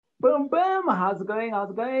Boom, boom. How's it going?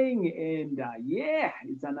 How's it going? And yeah,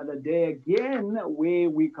 it's another day again where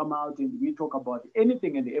we come out and we talk about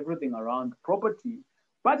anything and everything around property.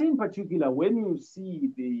 But in particular, when you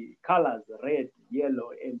see the colors red,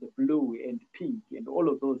 yellow, and blue, and pink, and all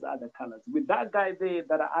of those other colors, with that guy there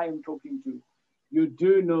that I am talking to, you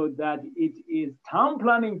do know that it is town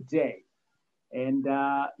planning day. And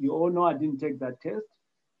you all know I didn't take that test.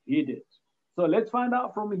 He did. So let's find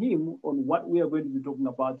out from him on what we are going to be talking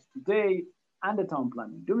about today under town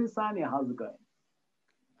planning. Dumisani, how's it going?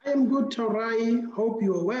 I am good, Tarai. Hope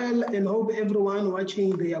you are well and hope everyone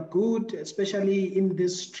watching they are good, especially in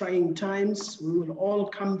these trying times. We will all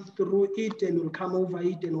come through it and we'll come over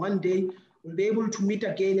it. And one day we'll be able to meet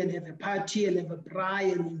again and have a party and have a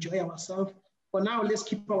braai and enjoy ourselves. For now, let's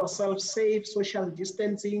keep ourselves safe, social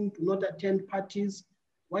distancing, do not attend parties.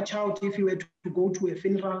 Watch out if you were to go to a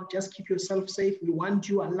funeral, just keep yourself safe. We want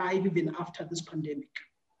you alive even after this pandemic.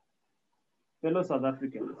 Fellow South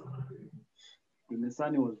Africans,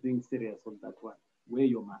 Dumisani was being serious on that one. Wear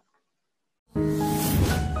your mask.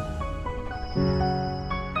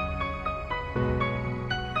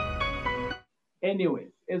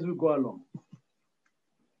 Anyways, as we go along,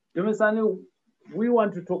 Dumisani, we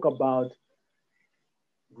want to talk about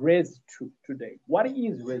Res 2 today. What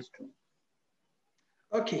is Res 2?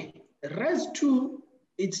 Okay, Res 2,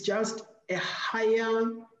 it's just a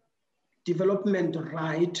higher development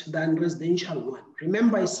right than residential one.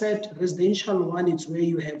 Remember I said residential one is where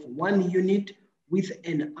you have one unit with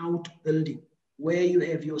an outbuilding, where you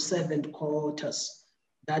have your servant quarters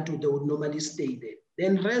that they would normally stay there.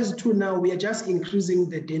 Then Res 2 now, we are just increasing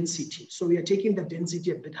the density. So we are taking the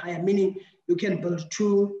density a bit higher, meaning you can build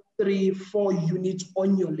 2, 3, 4 units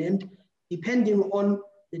on your land, depending on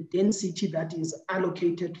the density that is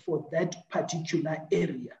allocated for that particular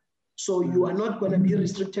area. So you are not going to be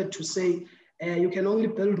restricted to say, you can only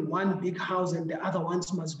build one big house and the other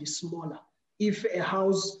ones must be smaller. If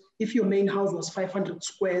your main house was 500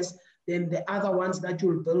 squares, then the other ones that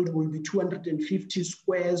you'll build will be 250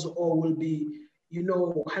 squares or will be,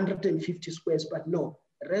 150 squares, but no.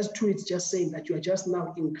 Res 2, it's just saying that you are just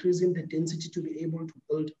now increasing the density to be able to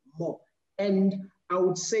build more. And I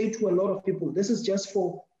would say to a lot of people, this is just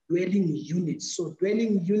for dwelling units. So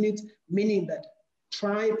dwelling units, meaning that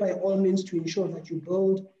try by all means to ensure that you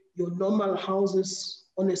build your normal houses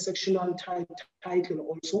on a sectional title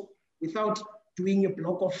also, without doing a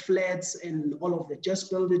block of flats and all of that. Just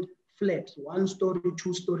build it flat, 1-story,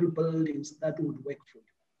 2-story buildings that would work for you.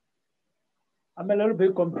 I'm a little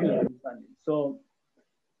bit confused. So,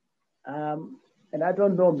 and I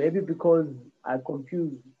don't know, maybe because I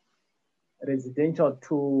confused residential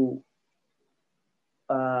to,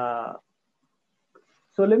 so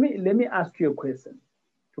let me ask you a question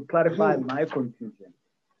to clarify my confusion.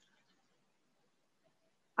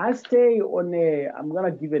 I stay on I'm gonna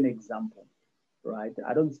give an example, right?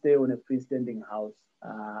 I don't stay on a freestanding house.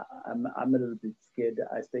 I'm a little bit scared.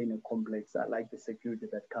 I stay in a complex. I like the security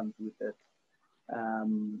that comes with it.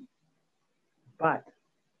 But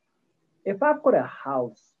if I've got a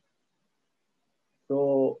house,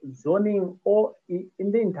 so zoning, or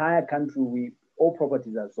in the entire country, all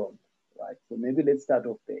properties are zoned, right? So maybe let's start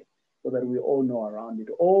off there so that we all know around it.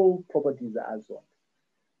 All properties are zoned.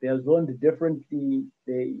 They are zoned differently.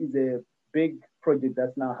 There is a big project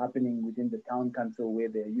that's now happening within the town council where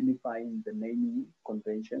they're unifying the naming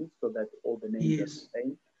conventions so that all the names are the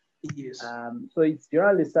same. Yes. So it's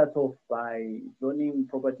generally starts off by zoning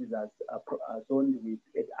properties as zoned with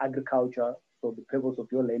agriculture. So the purpose of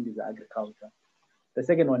your land is agriculture. The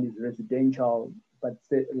second one is residential, but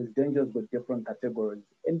residential has got different categories.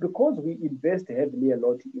 And because we invest heavily a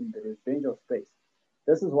lot in the residential space,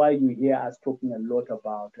 this is why you hear us talking a lot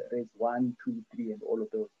about Res 1, 2, 3, and all of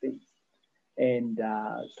those things. And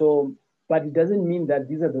but it doesn't mean that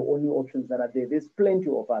these are the only options that are there. There's plenty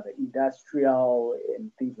of other industrial and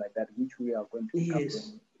things like that, which we are going to cover in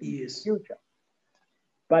the future.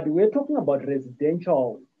 But we're talking about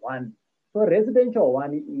residential 1. So residential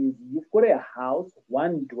 1 is you've got a house,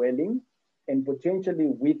 1 dwelling, and potentially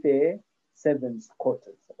with a servant's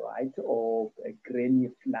quarters, right? Or a granny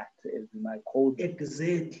flat, as we might call it.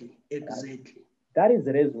 Exactly. That is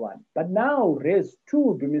Res 1. But now Res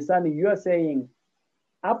 2, Dumisani, you are saying,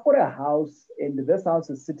 I've got a house and this house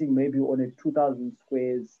is sitting maybe on a 2,000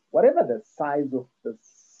 squares, whatever the size of the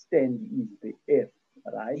stand is, the earth,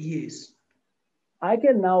 right? Yes. I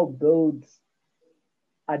can now build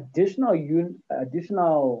additional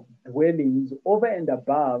dwellings over and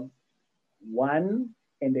above 1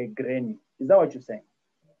 and a granny. Is that what you're saying?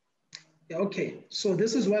 Okay, so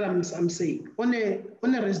this is what I'm saying. On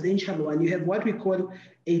a residential one, you have what we call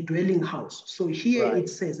a dwelling house. So here Right. it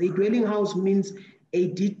says a dwelling house means a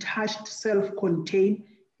detached, self-contained,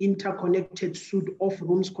 interconnected suite of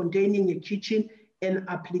rooms containing a kitchen and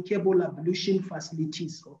applicable ablution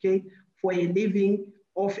facilities, okay, for a living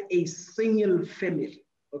of a single family,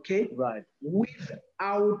 okay, Right. with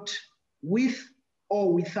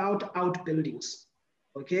or without outbuildings,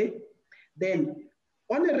 okay. Then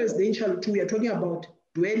on a residential two, we are talking about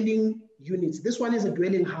dwelling units. This one is a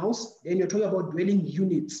dwelling house. Then you're talking about dwelling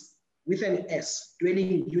units with an S,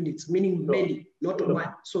 dwelling units, meaning many, not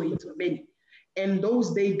one. So it's many. And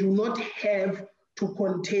those, they do not have to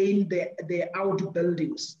contain the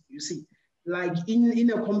outbuildings, you see. Like in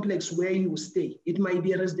a complex where you stay, it might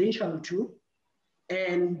be a residential too.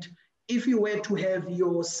 And if you were to have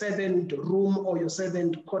your 7th room or your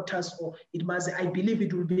 7th quarters, or it must, I believe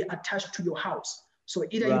it will be attached to your house. So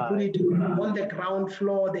either you put it on the ground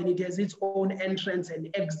floor, then it has its own entrance and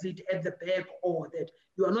exit at the back, or that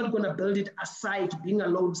you are not going to build it aside, being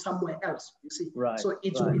alone somewhere else, you see. Right. So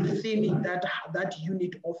it's within that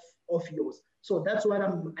unit of yours. So that's what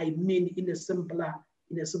I mean in a simpler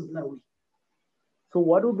way. So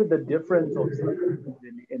what would be the difference of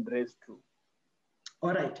subdivision and res two?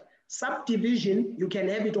 All right. Subdivision, you can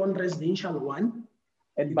have it on residential one.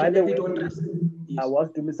 And by the way,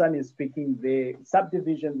 whilst Dumisani is speaking, the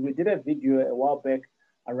subdivisions, we did a video a while back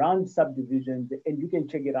around subdivisions, and you can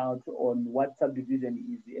check it out on what subdivision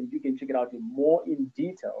is, and you can check it out more in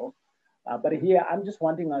detail. But here, I'm just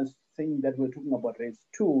wanting us saying that we're talking about res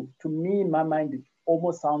two. To me, in my mind, it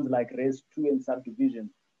almost sounds like res two and subdivision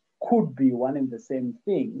could be one and the same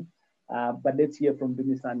thing. But let's hear from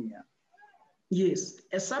Dumisani here. Yes,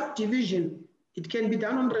 a subdivision, it can be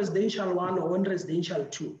done on residential one or on residential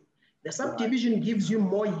two. The subdivision gives you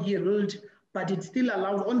more yield, but it still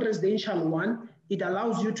allows, on residential one, it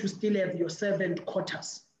allows you to still have your 7th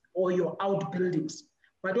quarters or your outbuildings.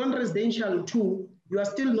 But on residential two, you are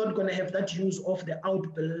still not going to have that use of the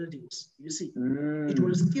outbuildings, you see. It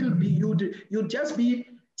will still be, you'd just be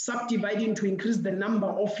subdividing to increase the number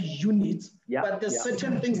of units, but there's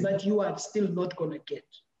certain things that you are still not going to get.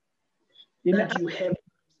 That you have.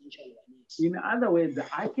 In other words,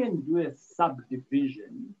 I can do a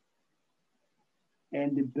subdivision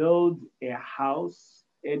and build a house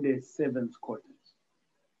and a 7th quarters.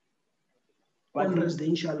 On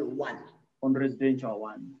residential one. On residential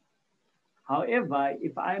one. However,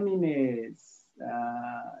 if I'm in a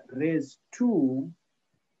res two,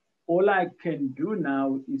 all I can do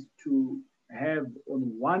now is to have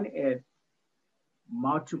on one earth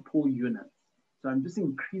multiple units. So I'm just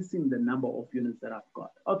increasing the number of units that I've got.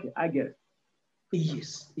 Okay, I get it.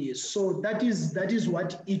 Yes, yes. So that is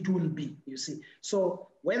what it will be, you see. So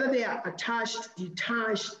whether they are attached,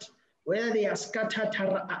 detached, whether they are scattered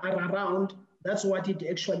around, that's what it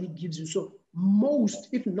actually gives you. So most,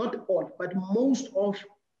 if not all, but most of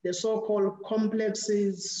the so-called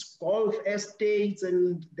complexes, golf estates,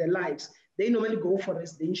 and the likes, they normally go for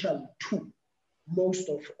residential two. Most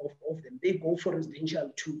of them, they go for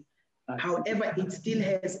residential two. However, it still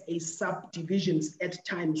has a subdivisions at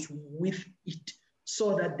times with it,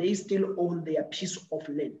 so that they still own their piece of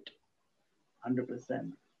land.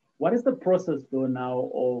 100%. What is the process though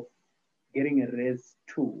now of getting a res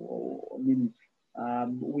two? I mean,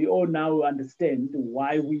 we all now understand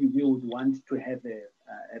why we would want to have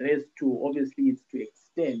a res two. Obviously, it's to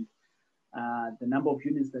extend the number of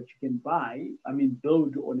units that you can buy. I mean,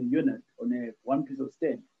 build on a unit, on a one piece of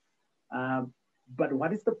stand. But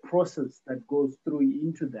what is the process that goes through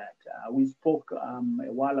into that? We spoke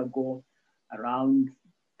a while ago around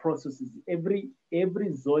processes. Every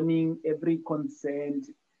zoning, every consent,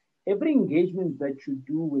 every engagement that you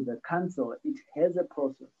do with the council, it has a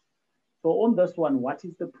process. So on this one, what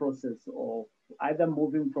is the process of either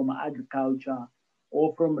moving from agriculture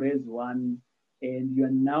or from res one, and you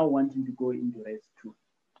are now wanting to go into res two?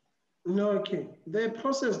 Okay, the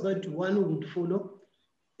process that one would follow,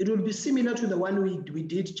 it will be similar to the one we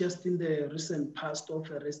did just in the recent past of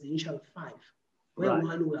a residential 5, where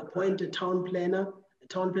one will appoint a town planner. The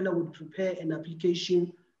town planner would prepare an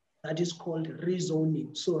application that is called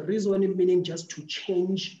rezoning. So rezoning meaning just to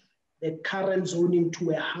change the current zoning to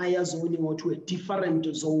a higher zoning or to a different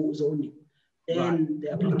zoning. Then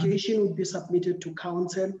the application would be submitted to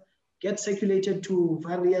council, get circulated to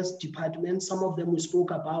various departments. Some of them we spoke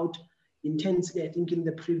about intensely, I think, in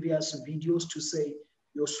the previous videos, to say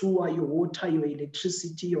your sewer, your water, your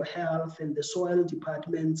electricity, your health, and the soil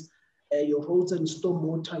departments, your roads and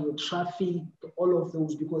stormwater, your traffic, all of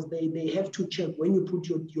those, because they have to check when you put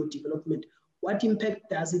your development, what impact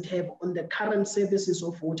does it have on the current services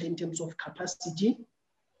of water in terms of capacity?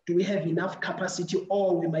 Do we have enough capacity,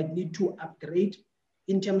 or we might need to upgrade?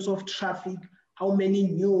 In terms of traffic, how many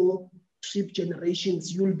new trip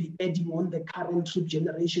generations you'll be adding on the current trip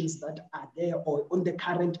generations that are there, or on the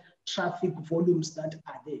current traffic volumes that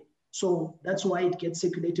are there. So that's why it gets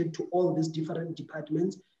circulated to all these different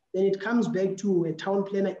departments. Then it comes back to a town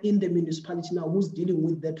planner in the municipality now who's dealing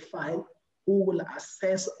with that file, who will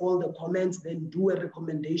assess all the comments, then do a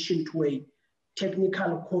recommendation to a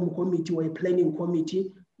technical committee or a planning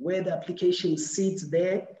committee where the application sits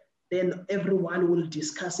there. Then everyone will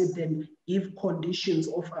discuss it, then give conditions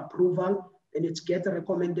of approval, and it gets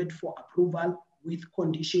recommended for approval with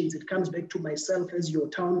conditions. It comes back to myself as your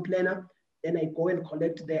town planner. Then I go and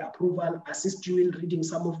collect the approval, assist you in reading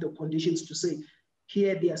some of the conditions to say,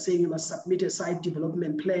 here they are saying you must submit a site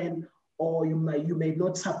development plan, or you may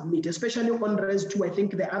not submit, especially on Res 2. I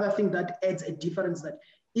think the other thing that adds a difference that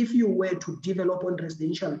if you were to develop on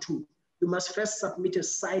residential 2, you must first submit a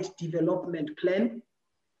site development plan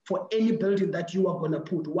for any building that you are going to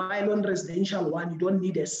put. While on residential 1, you don't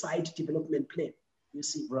need a site development plan, you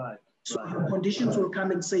see. Right. So your conditions will come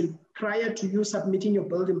and say, prior to you submitting your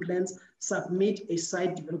building plans, submit a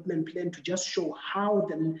site development plan to just show how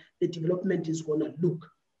the development is going to look.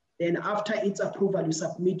 Then after its approval, you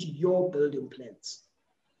submit your building plans.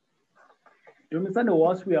 You understand,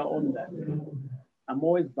 whilst we are on that, I'm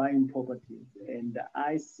always buying properties, and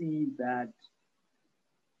I see that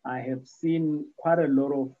I have seen quite a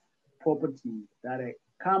lot of properties that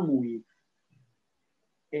come with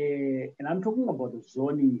and I'm talking about the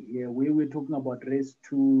zoning here, where we're talking about Res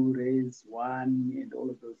 2, Res 1, and all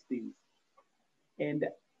of those things. And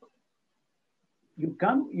you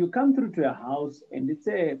come through to a house and it's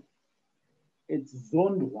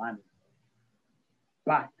zoned 1,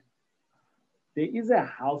 but there is a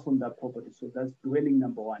house on that property, so that's dwelling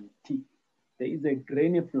number 1, tick. There is a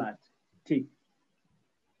granny flat, tick.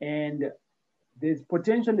 And there's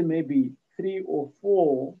potentially maybe 3 or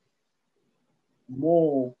 4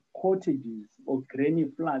 more cottages or granny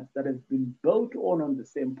flats that have been built on the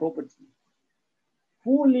same property.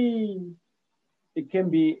 Fully, it can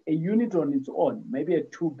be a unit on its own, maybe a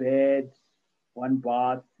 2-bed, 1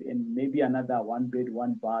 bath, and maybe another 1-bed,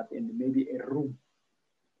 1 bath, and maybe a room,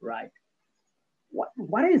 right?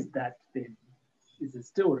 What is that then? Is it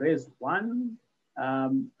still Res 1?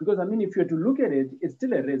 Because I mean, if you're to look at it, it's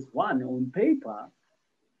still a Res 1 on paper,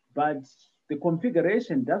 but the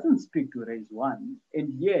configuration doesn't speak to Res 1,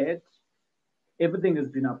 and yet everything has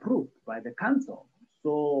been approved by the council.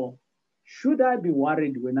 So should I be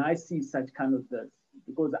worried when I see such kind of this?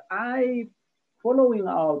 Because following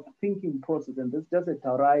our thinking process, and this is just a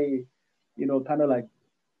Taurai, kind of like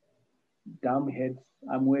dumb head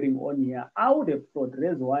I'm wearing on here, I would have thought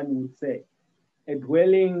Res 1 would say a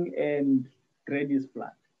dwelling and granny's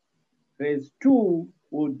flat. Res 2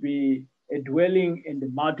 would be a dwelling and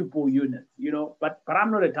multiple units, but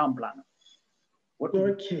I'm not a town planner.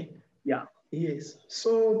 Okay. Yeah. Yes.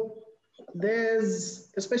 So there's,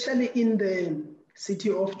 especially in the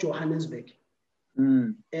city of Johannesburg,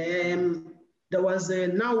 there was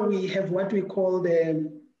now we have what we call the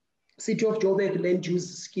City of Joburg Land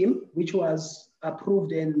Use Scheme, which was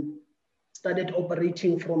approved and started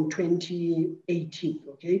operating from 2018,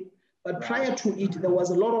 okay? But prior to it, there was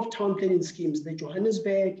a lot of town planning schemes, the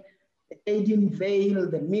Johannesburg, the Edenvale,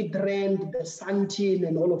 the Midrand, the Sandton,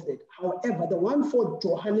 and all of that. However, the one for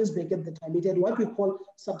Johannesburg at the time, it had what we call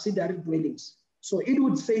subsidiary dwellings. So it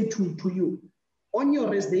would say to you, on your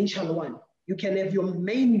residential 1, you can have your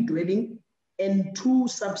main dwelling and 2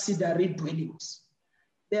 subsidiary dwellings.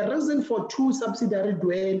 The reason for 2 subsidiary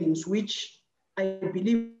dwellings, which I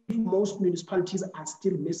believe most municipalities are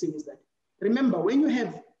still missing, is that, remember, when you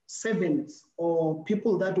have servants or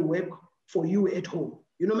people that work for you at home,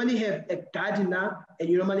 you normally have a gardener and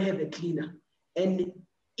you normally have a cleaner. And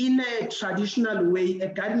in a traditional way,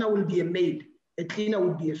 a gardener will be a maid, a cleaner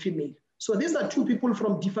will be a female. So these are 2 people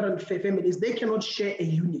from different families. They cannot share a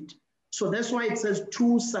unit. So that's why it says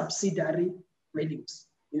 2 subsidiary dwellings,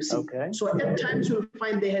 you see. Okay. So at times you'll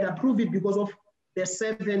find they had approved it because of the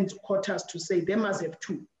servant quarters to say they must have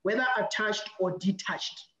 2, whether attached or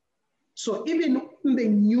detached. So even in the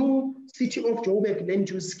new City of Joburg Land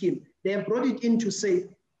Use Scheme, they have brought it in to say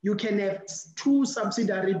you can have 2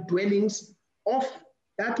 subsidiary dwellings of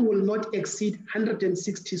that will not exceed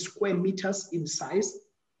 160 square meters in size,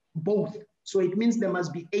 both. So it means there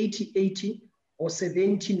must be 80-80 or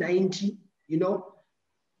 70-90,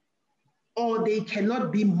 or they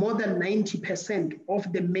cannot be more than 90%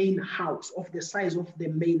 of the main house, of the size of the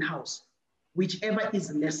main house, whichever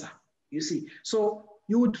is lesser, you see. So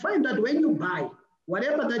you would find that when you buy,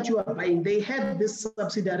 whatever that you are buying, they had these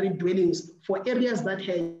subsidiary dwellings for areas that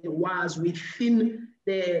was within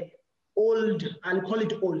the old, I'll call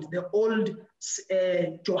it old, the old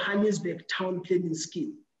Johannesburg town planning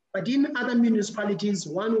scheme. But in other municipalities,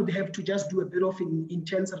 one would have to just do a bit of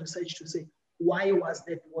intense research to say, why was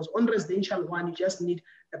that? Because on residential one, you just need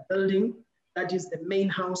a building that is the main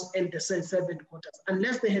house and the servant quarters,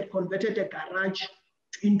 unless they had converted a garage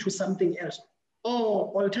into something else.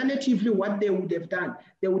 Or alternatively, what they would have done,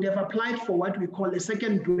 they would have applied for what we call a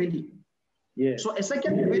second dwelling. Yeah. So a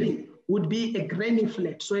second dwelling would be a granny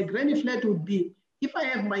flat. So a granny flat would be, if I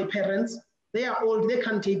have my parents, they are old, they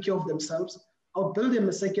can't take care of themselves, I'll build them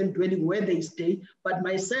a second dwelling where they stay, but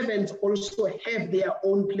my servants also have their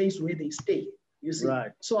own place where they stay, you see.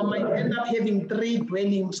 Right. So I might end up having 3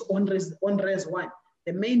 dwellings on res 1.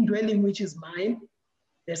 The main dwelling, which is mine,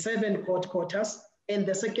 the servant quarters, and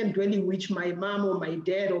the second dwelling, which my mom or my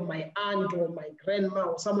dad or my aunt or my grandma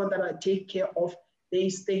or someone that I take care of, they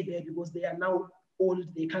stay there because they are now old,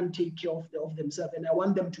 they can't take care of themselves. And I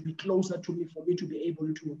want them to be closer to me for me to be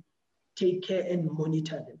able to take care and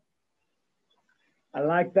monitor them. I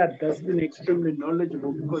like that. That's been extremely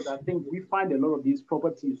knowledgeable because I think we find a lot of these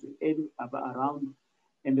properties around.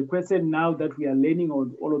 And the question now that we are learning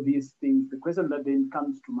on all of these things, the question that then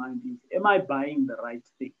comes to mind is, am I buying the right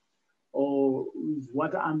thing? Or is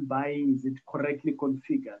what I'm buying, is it correctly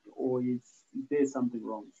configured? Or is there something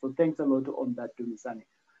wrong? So thanks a lot on that, Dumisani.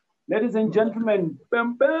 Ladies and gentlemen,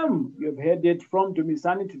 bam, bam, you've heard it from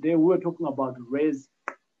Dumisani. Today we were talking about Res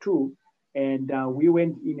 2. And we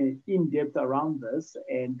went in depth around this.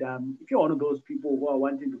 And if you're one of those people who are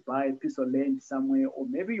wanting to buy a piece of land somewhere, or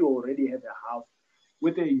maybe you already have a house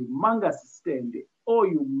with a humongous stand, or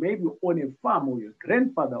you maybe own a farm, or your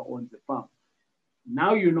grandfather owns a farm,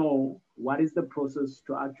 now you know what is the process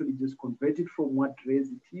to actually just convert it from what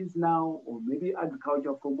Res it is now, or maybe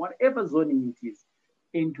agriculture, from whatever zoning it is,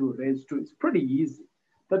 into Res 2. It's pretty easy.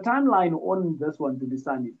 The timeline on this one,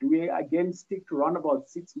 Dumisani, do we again stick to around about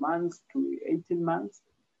 6 months to 18 months?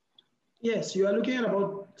 Yes, you are looking at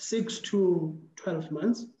about 6 to 12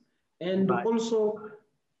 months. And right. Also,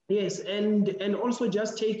 yes, and also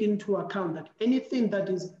just take into account that anything that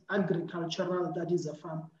is agricultural, that is a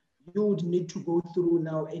farm, you would need to go through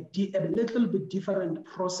now a little bit different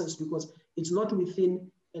process because it's not within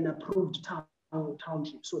an approved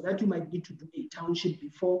township. So that you might need to do a township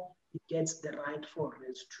before it gets the right for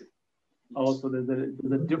Res 2. Oh, so there's a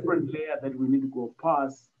different layer that we need to go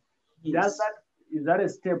past. Yes. Is that a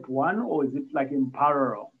step 1 or is it like in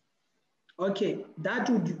parallel? Okay, that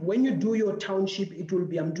would, when you do your township, it will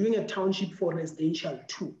be, I'm doing a township for residential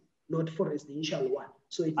 2, not for residential 1.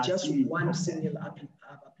 So it's just one single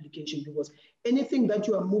application because anything that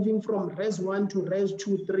you are moving from Res 1 to Res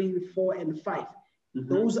 2, 3, 4, and 5,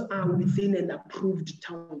 those are within an approved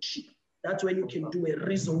township. That's when you can do a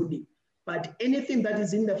rezoning. But anything that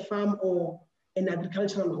is in the farm or an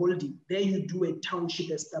agricultural holding, there you do a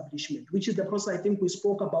township establishment, which is the process I think we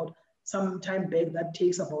spoke about some time back that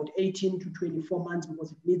takes about 18 to 24 months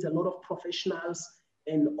because it needs a lot of professionals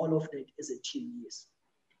and all of that as a team, yes.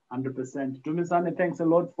 100%. Dumisani, thanks a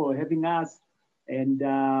lot for having us. And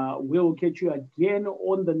we'll catch you again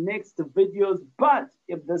on the next videos. But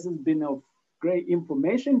if this has been of great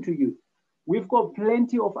information to you, we've got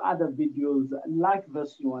plenty of other videos like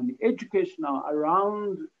this one, educational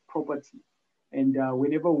around property. And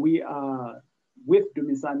whenever we are with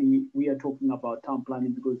Dumisani, we are talking about town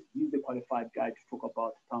planning because he's the qualified guy to talk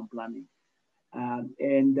about town planning. Now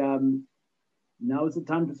it's the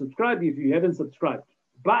time to subscribe if you haven't subscribed.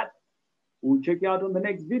 But we'll check you out on the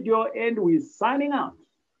next video and we're signing out.